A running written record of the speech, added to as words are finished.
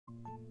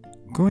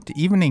Good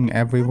evening,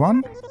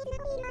 everyone.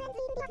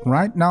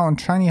 Right now on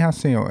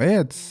ShinyHaseo,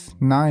 it's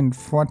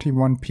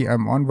 9:41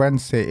 p.m. on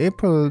Wednesday,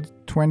 April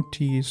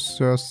 20th,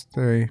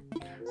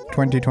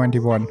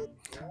 2021.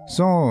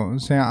 So,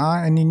 there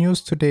are any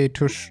news today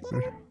to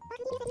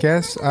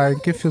guess I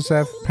give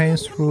yourself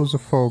pace through the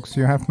folks.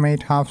 You have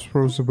made half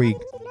through the week.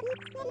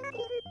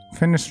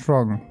 Finish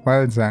strong.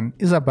 Well then,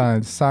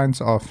 Isabel signs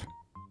off.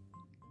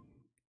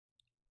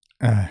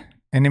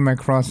 Animal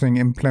Crossing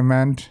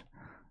implement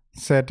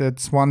said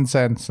it's one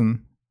sentence.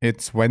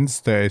 It's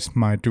Wednesdays,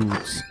 my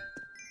dudes.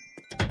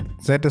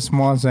 That is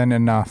more than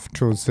enough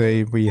to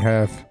say we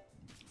have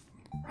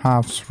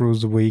half through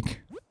the week.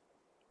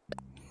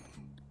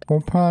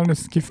 Opal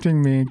is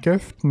gifting me a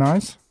gift,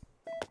 nice.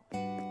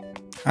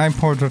 I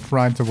pulled it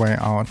right away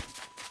out.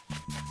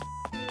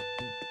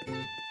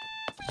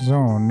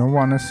 So, no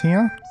one is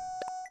here.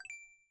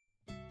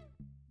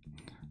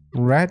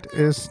 Red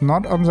is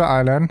not on the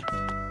island.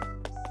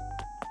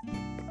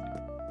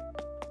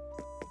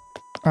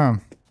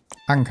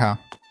 Anka.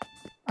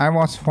 I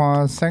was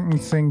for a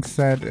second think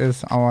that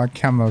is our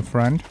camel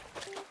friend.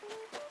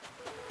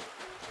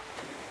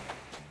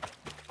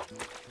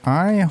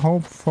 I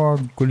hope for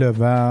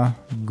Gulliver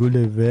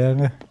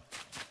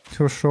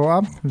to show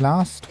up.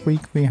 Last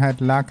week we had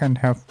luck and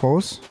have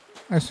both,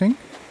 I think.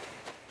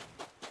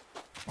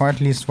 Or at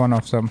least one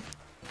of them.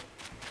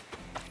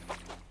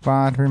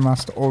 But we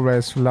must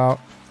always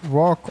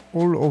walk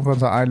all over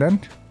the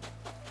island.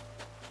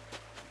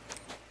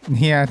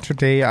 Here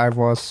today I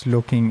was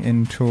looking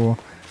into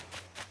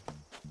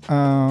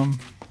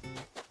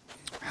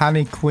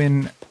Harley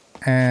Quinn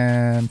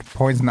and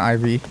Poison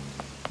Ivy.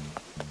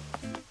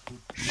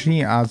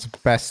 She are the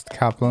best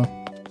couple.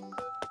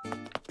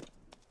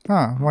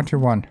 Ah, what you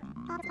want?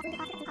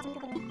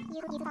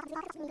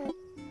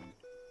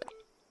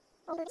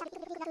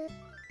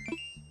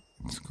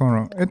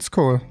 It's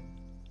cool.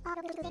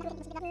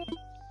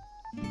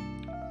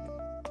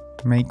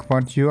 Make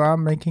what you are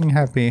making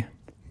happy.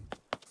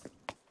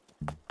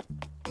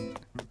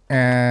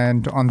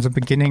 And on the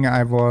beginning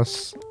I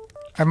must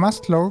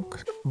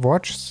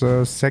watch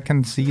the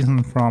second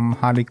season from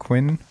Harley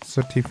Quinn,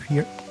 the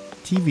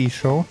TV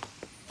show.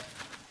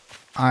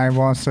 I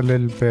was a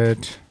little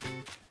bit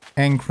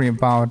angry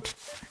about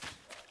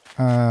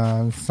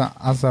the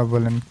other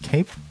villain,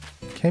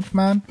 Cape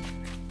Man?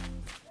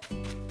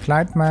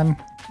 Clyde Man?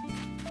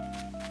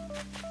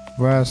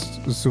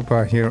 Worst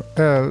superhero,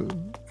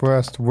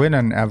 worst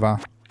villain ever.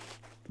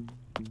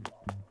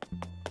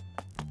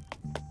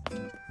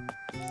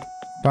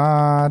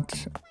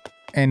 But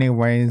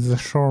anyway, the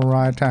show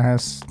writer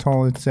has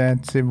told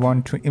that they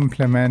want to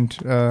implement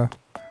a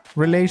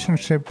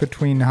relationship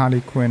between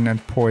Harley Quinn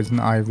and Poison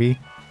Ivy.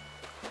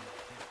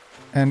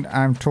 And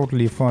I'm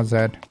totally for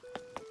that.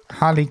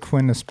 Harley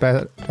Quinn is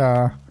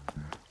better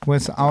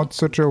without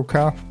the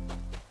Joker.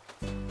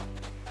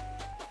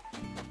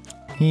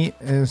 He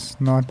is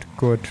not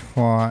good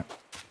for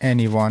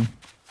anyone.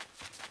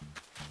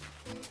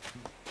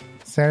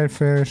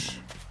 Selfish,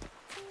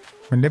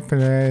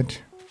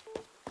 manipulate,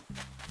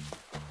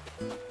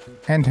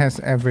 and has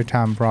every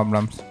time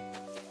problems.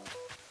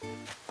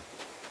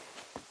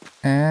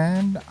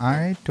 And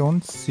I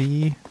don't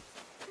see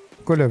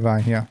Gulliver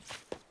here.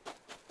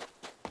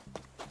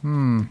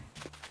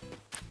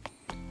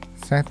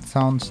 That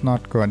sounds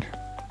not good.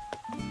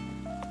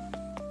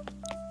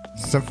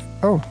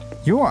 Oh,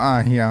 you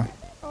are here.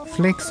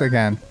 Flix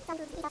again.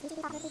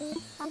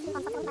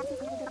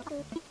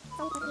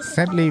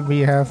 Sadly, we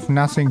have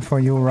nothing for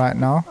you right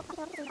now.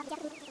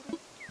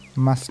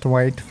 Must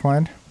wait for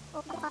it.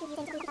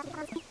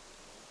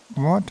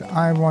 What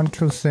I want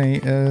to say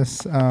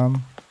is,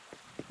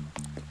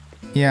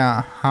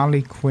 yeah,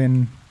 Harley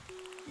Quinn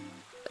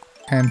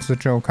and the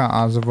Joker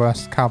are the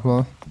worst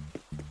couple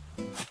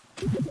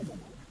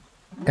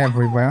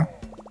everywhere.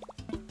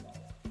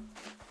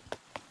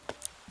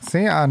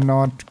 They are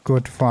not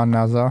good for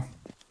another.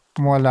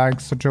 More like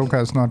the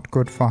Joker is not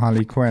good for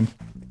Harley Quinn.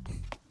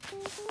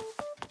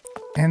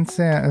 And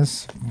there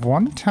is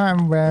one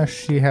time where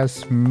she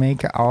has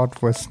make out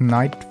with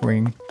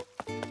Nightwing.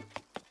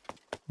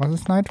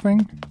 Was it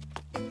Nightwing?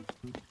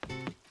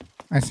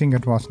 I think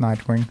it was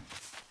Nightwing.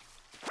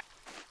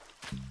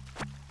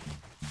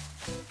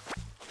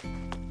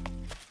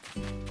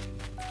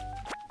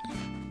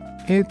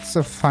 It's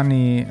a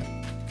funny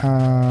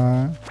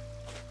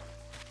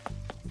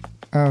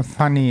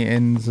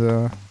in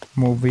the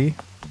movie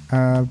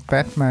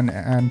Batman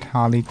and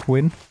Harley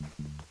Quinn.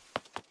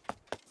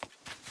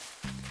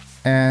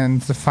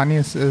 And the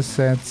funniest is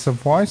that the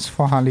voice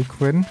for Harley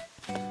Quinn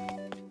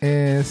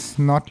is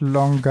not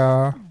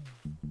longer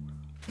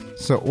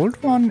the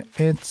old one.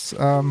 It's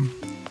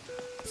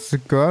the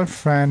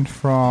girlfriend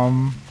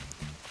from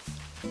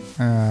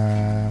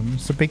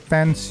the Big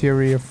Bang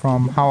Theory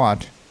from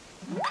Howard.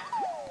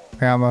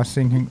 I was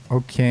thinking,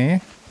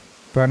 okay,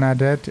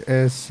 Bernadette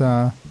is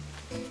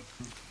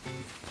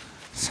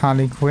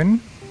Harley Quinn.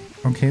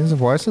 Okay, the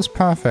voice is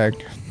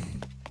perfect.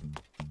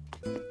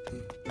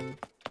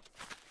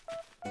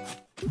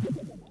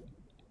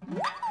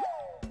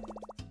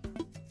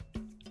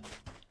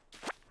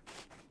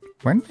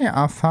 When they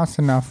are fast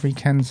enough, we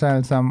can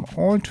sell them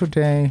all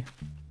today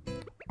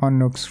on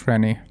Nook's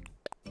Cranny.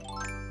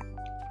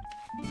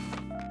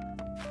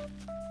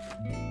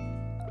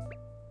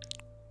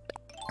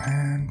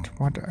 And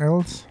what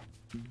else?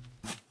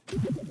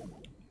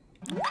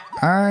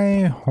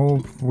 I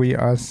hope we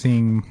are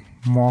seeing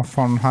more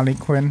from Harley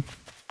Quinn.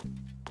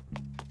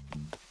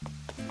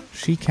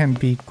 She can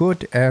be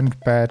good and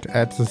bad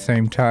at the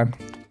same time.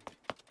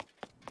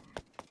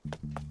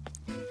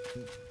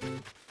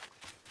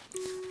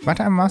 But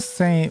I must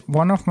say,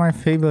 one of my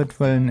favorite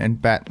villains in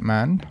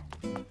Batman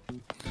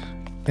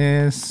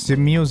is the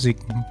Music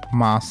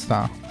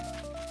Master.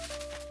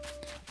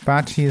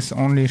 But he is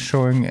only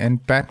showing in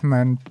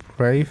Batman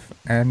Brave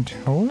and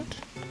Bold.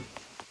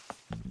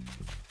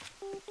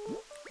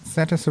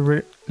 That is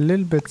a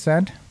little bit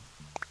sad.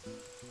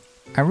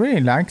 I really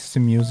like the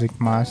Music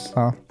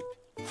Master.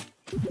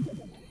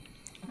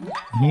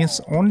 He is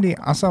only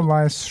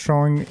otherwise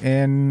showing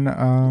in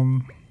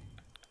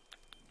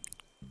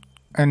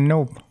and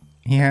nope,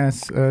 he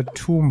has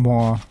 2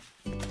 more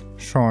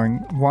showing.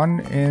 One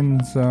in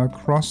the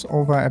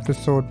crossover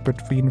episode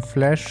between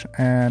Flash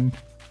and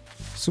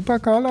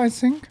Supergirl, I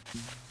think.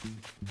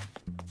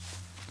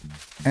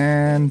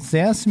 And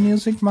there's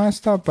Music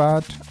Master,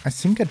 but I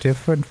think a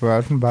different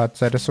version, but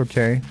that is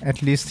okay.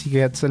 At least he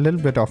gets a little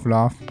bit of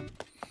love.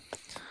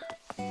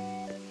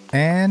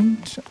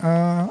 And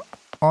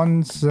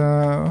on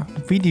the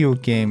video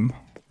game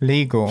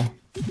Lego,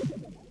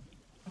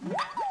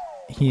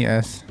 he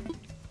is.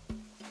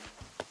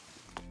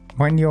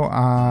 When you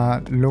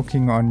are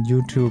looking on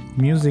YouTube,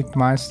 Music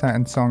Master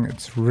and song,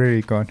 it's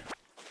really good.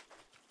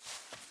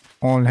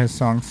 All his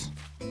songs.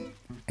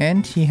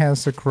 And he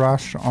has a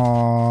crush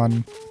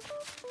on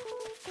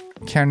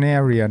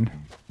Canarian.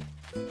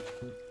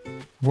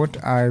 Would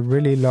I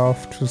really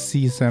love to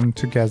see them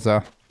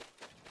together.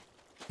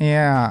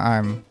 Yeah,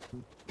 I'm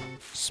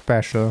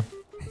special.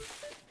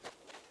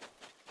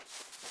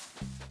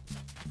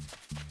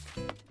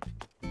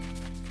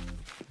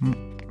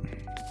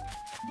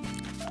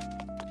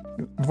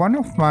 One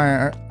of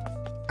my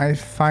I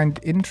find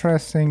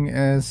interesting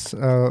is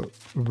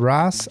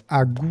Ras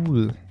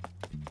Agul.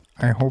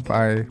 I hope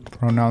I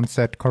pronounced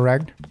that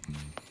correct.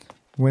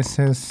 With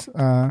his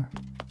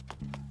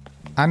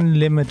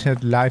unlimited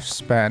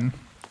lifespan.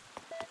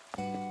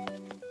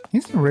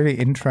 He's really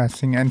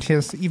interesting, and he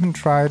has even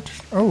tried...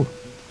 Oh,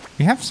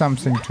 we have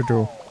something to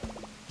do.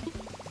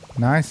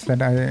 Nice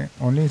that I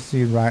only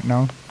see right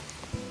now.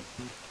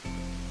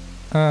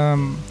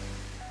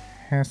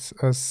 Has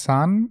a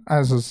son,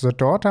 as the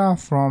daughter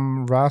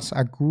from Ras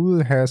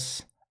Agul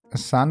has a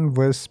son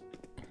with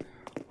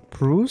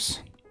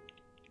Bruce.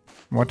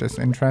 What is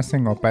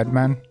interesting, or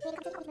Batman.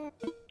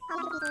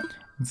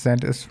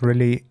 That is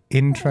really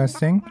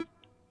interesting.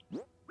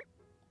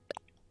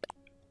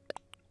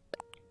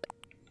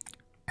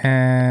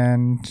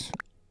 And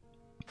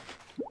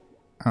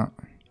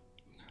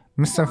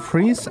Mr.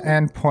 Freeze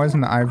and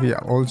Poison Ivy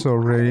are also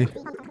really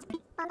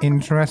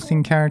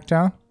interesting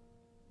character.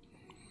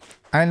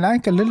 I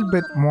like a little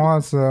bit more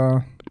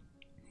the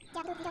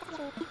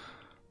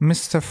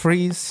Mr.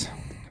 Freeze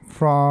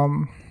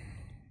from...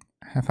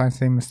 Have I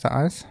said Mr.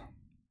 Ice?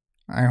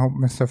 I hope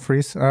Mr.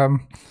 Freeze.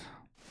 From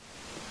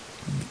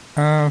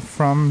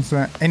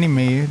the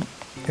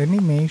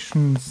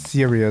animation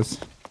series.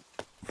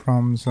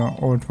 From the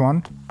old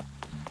one.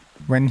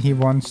 When he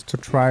wants to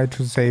try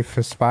to save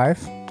his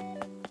wife.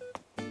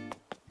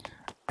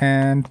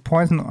 And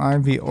Poison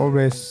Ivy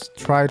always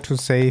try to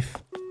save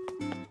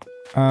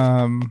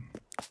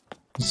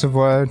the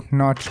world,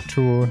 not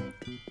to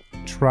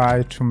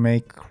try to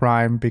make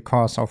crime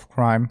because of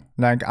crime,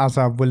 like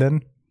other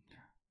villain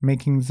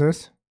making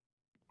this.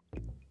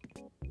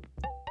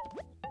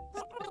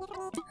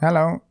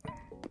 Hello.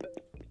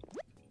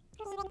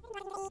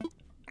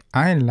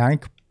 I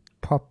like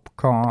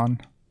popcorn.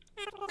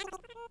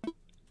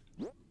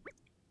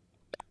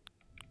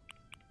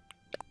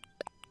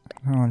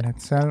 Oh,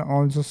 let's sell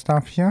all the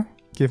stuff here.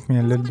 Give me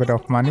a little bit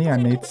of money, I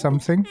need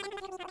something.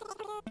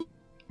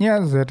 Yeah,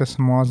 that is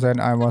more than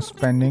I was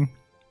spending.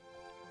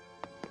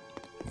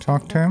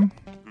 Talk to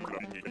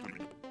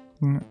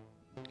him.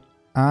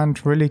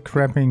 Aren't really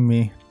grabbing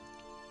me.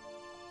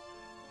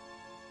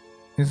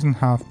 Isn't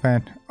half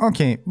bad.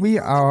 Okay, we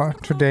are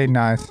today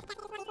nice.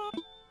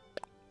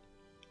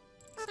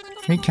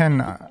 We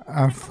can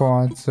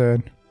afford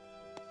that.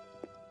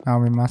 Now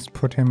we must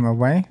put him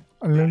away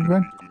a little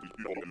bit.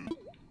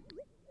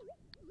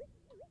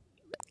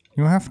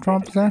 You have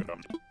dropped that?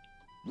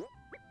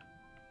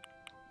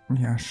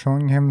 We are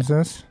showing him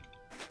this.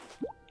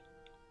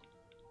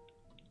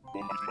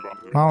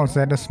 Wow,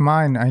 that is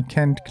mine. I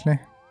can't claim.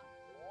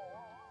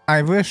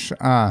 I wish,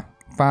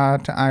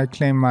 but I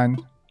claim mine.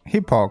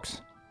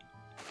 Hippox.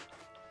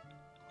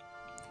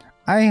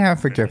 I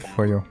have a gift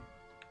for you.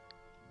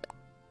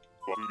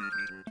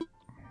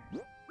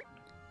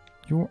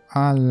 You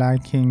are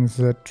liking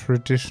the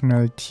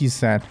traditional tea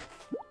set.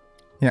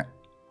 Yeah.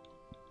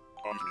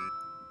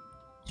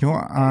 You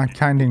are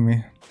kinding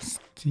me.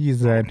 Tea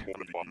set.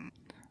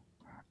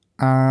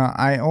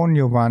 I own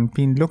you one.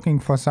 Been looking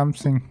for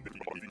something.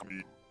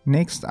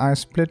 Next I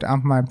split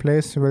up my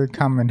place will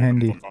come in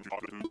handy.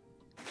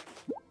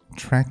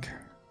 Track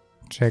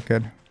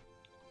jacket.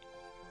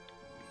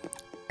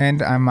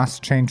 And I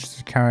must change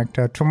the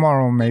character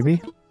tomorrow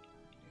maybe.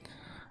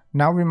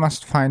 Now we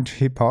must find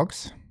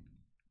Hippox.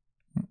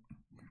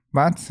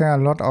 But there are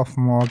a lot of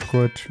more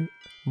good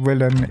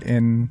villain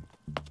in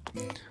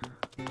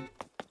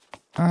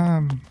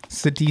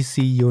the DC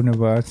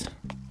universe.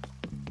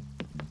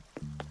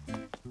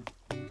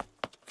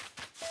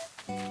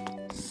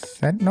 Is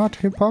that not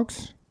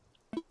Hippox?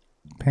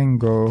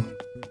 Pengo.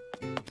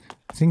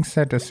 I think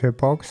that is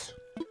Hippox.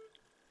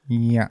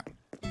 Yeah.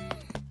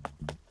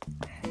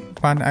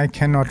 But I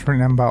cannot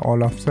remember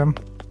all of them.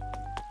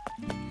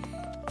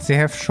 They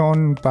have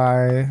shown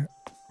by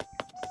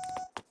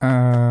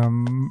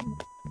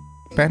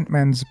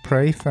Batman's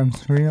Brave and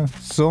Real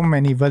so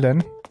many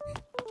villains.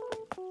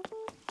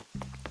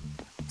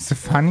 The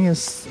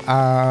funniest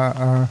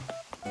are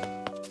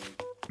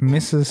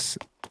Mrs.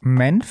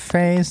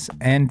 Manface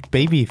and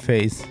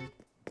Babyface.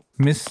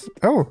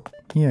 Oh,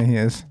 here he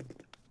is.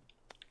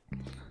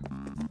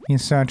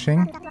 He's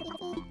searching.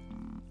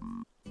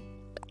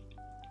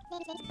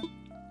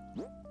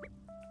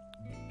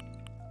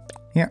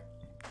 Yeah.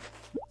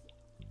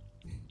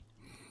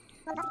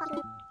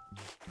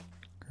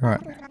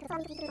 Good.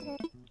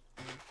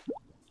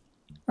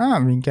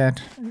 We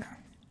get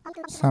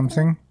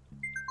something.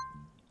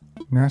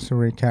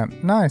 Nursery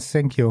camp. Nice,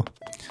 thank you.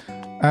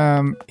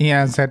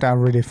 Yeah, that are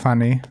really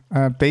funny.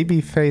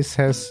 Babyface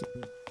has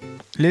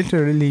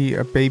literally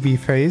a baby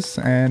face,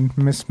 and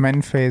Miss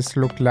Manface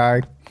looked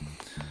like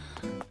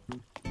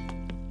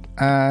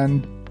a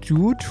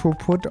dude who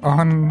put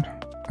on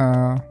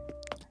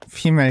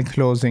female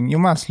clothing. You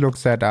must look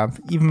that up.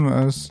 Even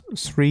a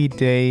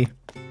 3-day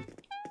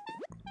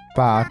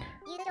bath.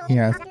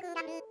 Yes.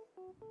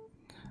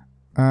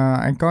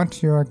 I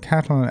got your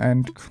cattle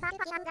and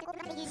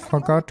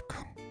forgot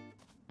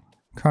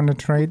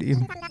concentrate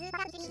in.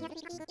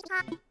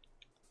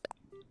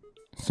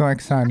 So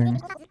exciting.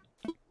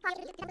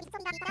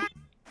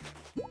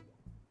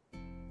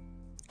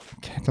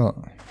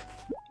 Cattle.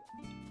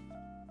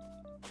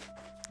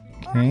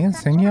 Okay,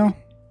 thank you.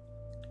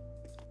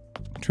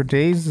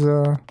 Today's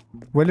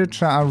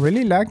villager are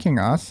really liking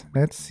us.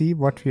 Let's see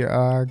what we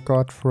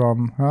got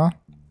from her.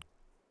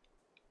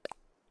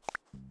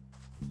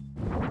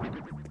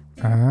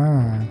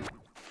 Ah.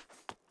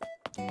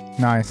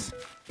 Nice.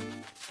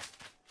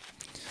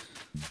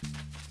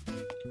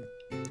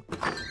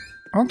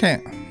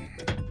 Okay.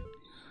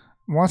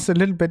 Was a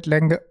little bit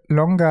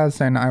longer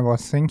than I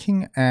was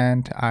thinking,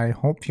 and I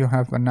hope you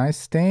have a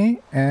nice day,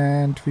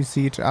 and we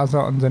see each other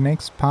on the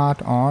next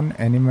part on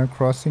Animal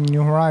Crossing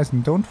New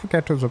Horizons. Don't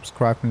forget to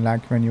subscribe and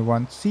like when you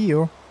want. See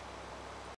you!